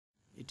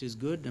It is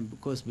good, and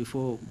because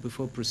before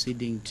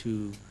proceeding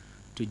to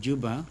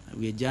Juba,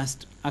 we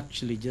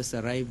actually just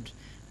arrived.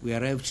 We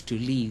arrived to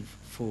leave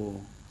for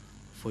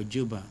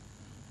Juba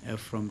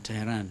from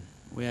Tehran,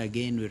 where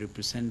again we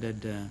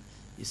represented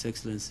His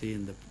Excellency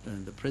and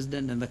the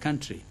President and the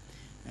country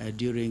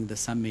during the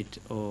summit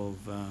of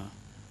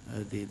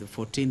the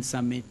 14th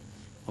summit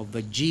of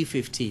the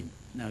G15.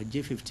 Now,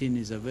 G15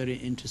 is a very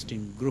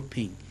interesting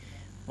grouping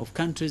of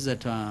countries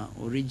that are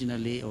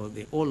originally,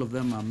 all of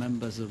them are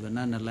members of the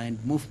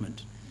non-aligned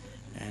movement.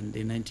 And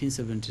in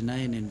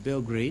 1979 in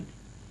Belgrade,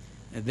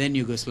 then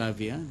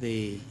Yugoslavia,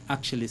 they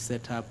actually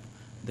set up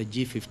the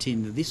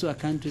G15. These were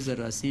countries that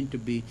are seen to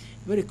be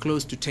very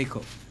close to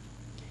takeoff.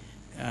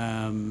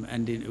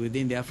 And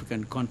within the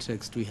African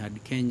context, we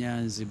had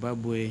Kenya,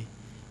 Zimbabwe,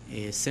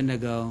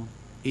 Senegal,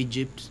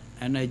 Egypt,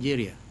 and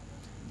Nigeria.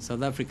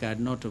 South Africa had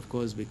not, of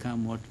course,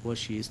 become what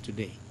she is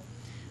today.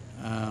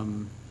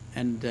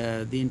 And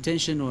the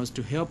intention was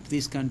to help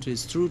these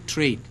countries through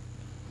trade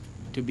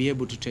to be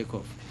able to take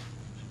off.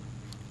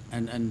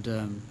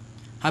 And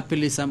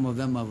happily, some of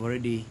them have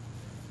already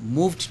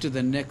moved to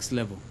the next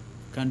level.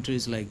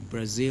 Countries like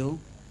Brazil,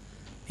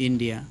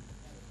 India,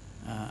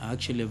 are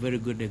actually a very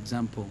good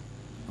example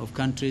of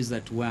countries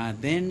that were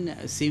then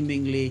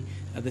seemingly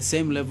at the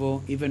same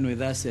level, even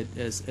with us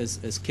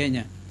as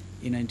Kenya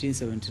in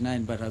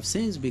 1979, but have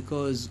since,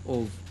 because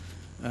of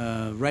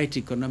right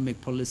economic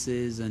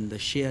policies and the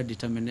sheer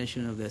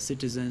determination of their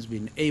citizens,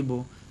 been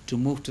able to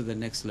move to the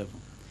next level.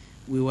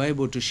 We were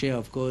able to share,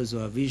 of course,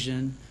 our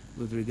vision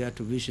with regard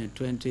to Vision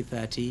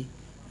 2030,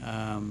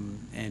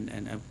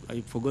 and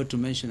I forgot to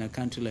mention a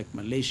country like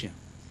Malaysia,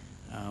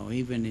 or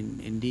even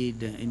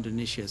indeed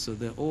Indonesia. So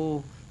they're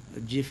all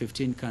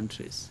G15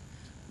 countries,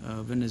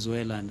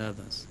 Venezuela and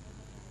others.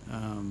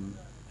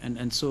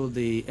 And so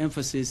the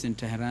emphasis in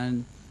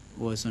Tehran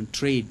was on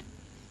trade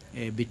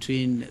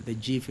between the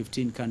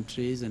G15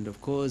 countries, and of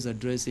course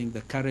addressing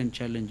the current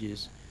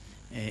challenges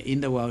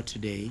in the world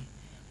today,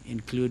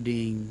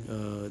 including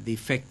the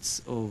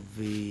effects of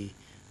the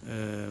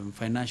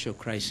financial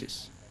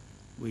crisis,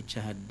 which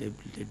had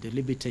a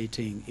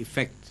debilitating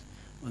effect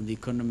on the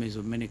economies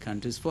of many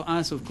countries. For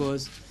us, of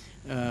course,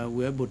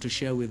 we're able to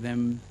share with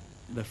them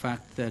the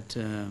fact that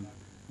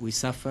we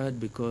suffered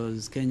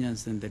because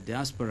Kenyans in the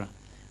diaspora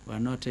were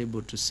not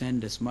able to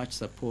send as much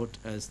support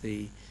as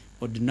they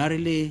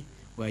ordinarily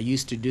were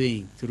used to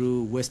doing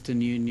through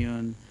Western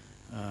Union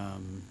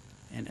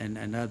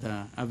and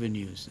other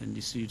avenues. And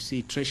you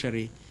see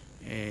Treasury,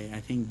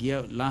 I think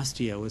last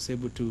year was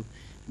able to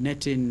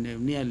net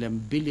in nearly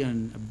 $1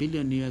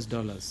 billion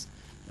US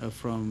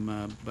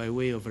from by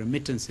way of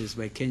remittances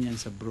by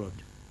Kenyans abroad.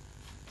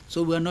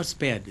 So we are not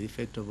spared the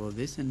effect of all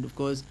this. And of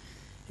course,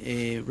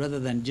 rather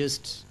than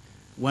just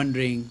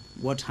wondering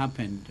what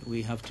happened,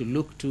 we have to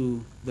look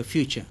to the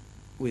future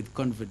with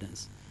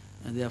confidence.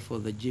 And therefore,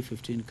 the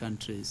G15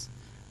 countries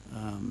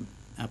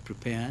are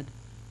prepared,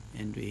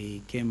 and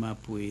we came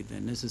up with a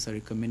necessary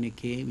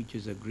communique, which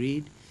is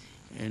agreed.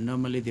 And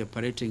normally, the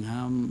operating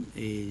arm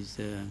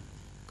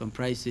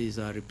comprises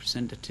our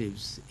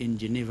representatives in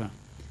Geneva,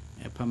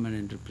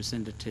 permanent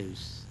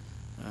representatives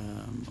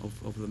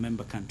of the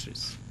member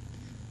countries.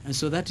 And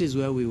so that is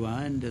where we were,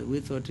 and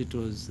we thought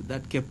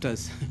that kept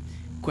us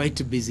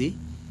quite busy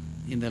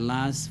in the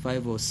last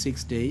 5 or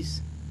 6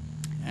 days.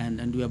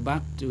 And we are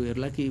back. We're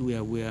lucky. We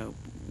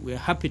are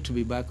happy to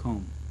be back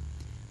home.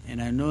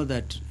 And I know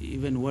that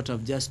even what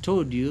I've just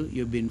told you,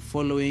 you've been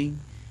following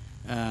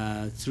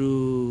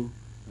through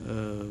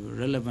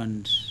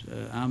relevant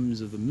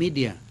arms of the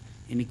media,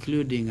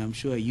 including, I'm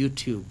sure,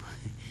 YouTube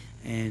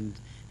and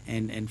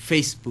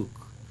Facebook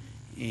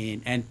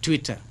and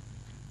Twitter,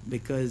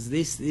 because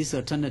this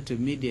alternative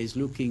media is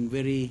looking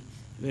very,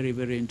 very,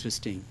 very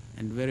interesting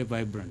and very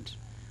vibrant.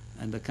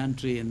 And the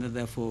country, and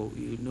therefore,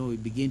 we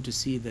begin to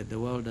see that the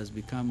world has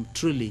become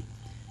truly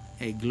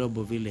a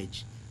global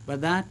village. But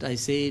that I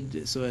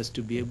said so as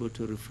to be able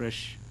to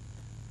refresh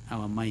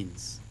our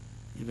minds.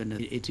 Even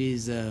it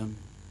is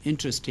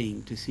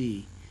interesting to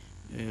see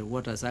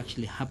what has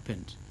actually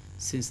happened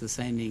since the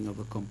signing of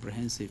a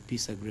comprehensive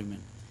peace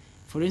agreement.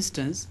 For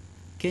instance,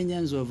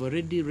 Kenyans who have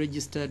already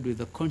registered with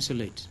the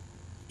consulate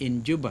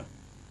in Juba,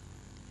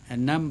 a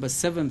number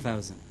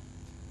 7,000.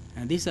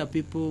 And these are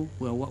people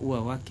who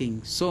are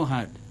working so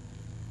hard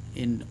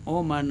in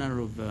all manner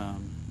of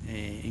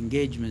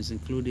engagements,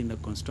 including the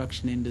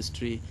construction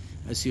industry.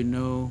 As you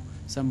know,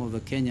 some of the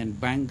Kenyan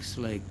banks,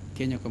 like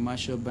Kenya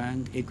Commercial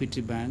Bank,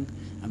 Equity Bank,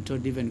 I'm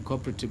told even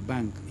Cooperative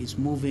Bank, is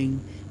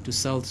moving to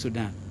South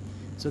Sudan.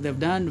 So they've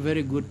done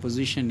very good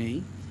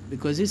positioning,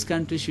 because this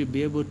country should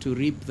be able to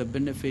reap the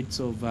benefits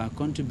of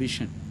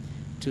contribution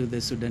to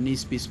the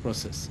Sudanese peace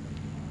process.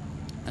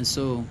 And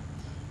so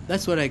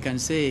that's what I can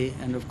say.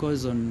 And of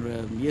course,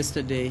 on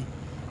yesterday,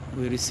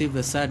 we received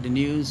the sad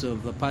news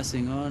of the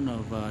passing on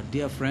of our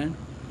dear friend,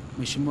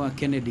 Mheshimiwa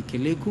Kennedy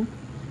Kiliku,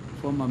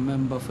 former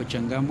member for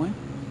Changamwe.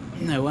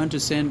 I want to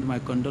send my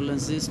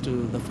condolences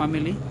to the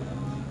family,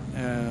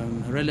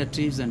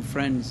 relatives and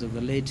friends of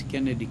the late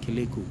Kennedy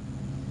Kiliku.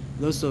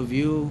 Those of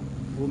you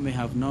who may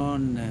have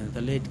known the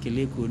late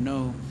Kiliku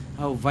know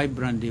how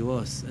vibrant he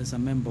was as a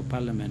member of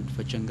parliament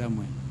for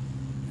Changamwe.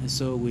 And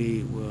so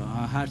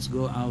our hearts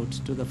go out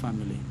to the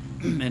family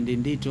and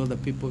indeed to all the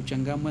people of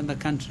Changamwe and the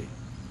country,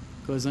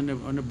 because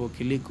Honorable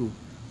Kiliku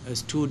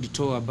stood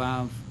tall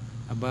above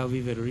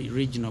even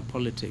regional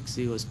politics.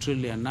 He was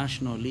truly a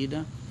national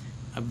leader,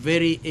 a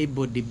very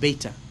able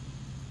debater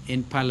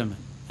in parliament,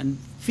 and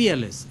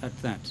fearless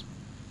at that.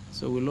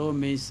 So we'll all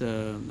miss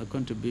the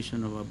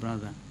contribution of our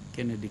brother,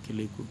 Kennedy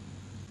Kiliku.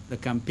 The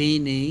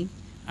campaigning,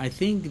 I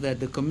think that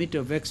the committee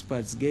of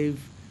experts gave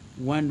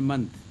 1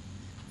 month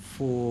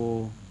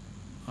for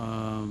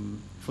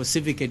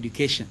civic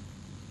education.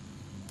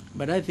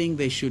 But I think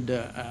they should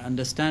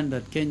understand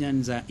that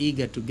Kenyans are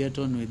eager to get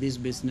on with this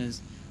business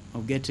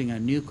of getting a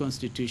new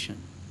constitution.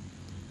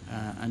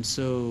 And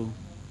so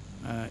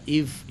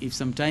if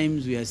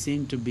sometimes we are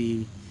seen to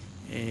be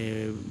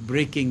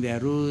breaking their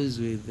rules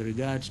with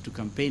regard to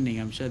campaigning,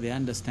 I'm sure they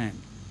understand.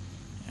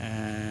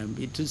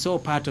 It is all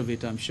part of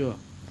it, I'm sure.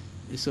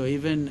 So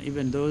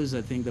even those,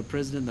 I think the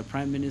President, the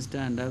Prime Minister,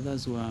 and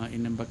others who are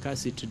in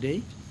Embakasi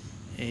today,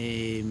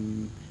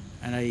 and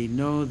I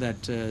know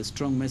that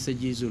strong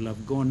messages will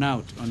have gone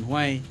out on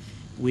why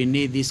we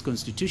need this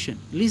constitution.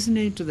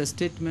 Listening to the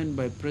statement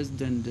by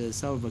President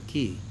Salva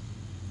Kiir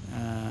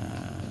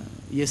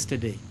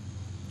yesterday,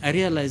 I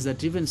realized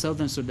that even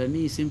Southern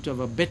Sudanese seem to have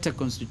a better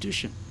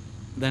constitution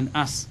than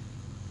us.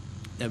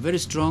 They're very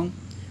strong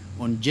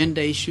on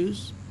gender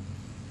issues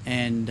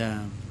and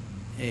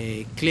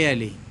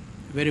clearly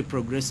very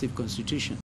progressive constitution.